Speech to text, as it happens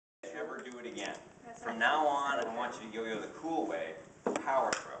it again. From now on, I want you to yo-yo the cool way,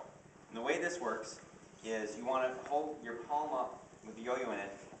 power throw. And the way this works is you want to hold your palm up with the yo-yo in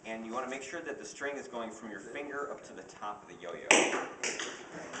it, and you want to make sure that the string is going from your finger up to the top of the yo-yo.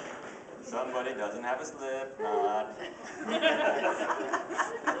 Somebody doesn't have a slip knot.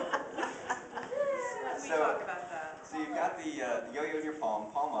 So you've got the yo-yo in your palm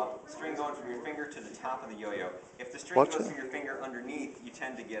up, string going from your finger to the top of the yo-yo. If the string goes from your finger underneath, you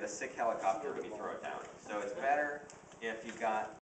tend to get a sick helicopter when you throw it down. So it's better if you've got